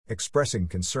Expressing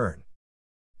concern.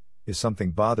 Is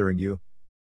something bothering you?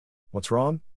 What's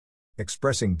wrong?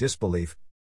 Expressing disbelief.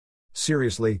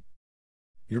 Seriously?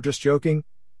 You're just joking,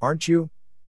 aren't you?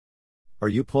 Are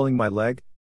you pulling my leg?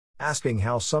 Asking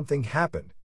how something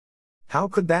happened. How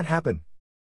could that happen?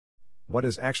 What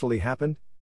has actually happened?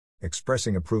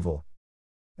 Expressing approval.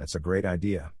 That's a great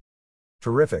idea.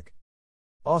 Terrific.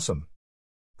 Awesome.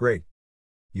 Great.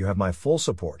 You have my full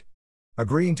support.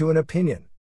 Agreeing to an opinion.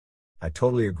 I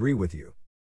totally agree with you.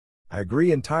 I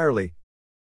agree entirely.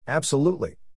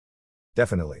 Absolutely.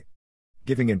 Definitely.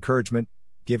 Giving encouragement,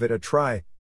 give it a try.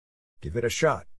 Give it a shot.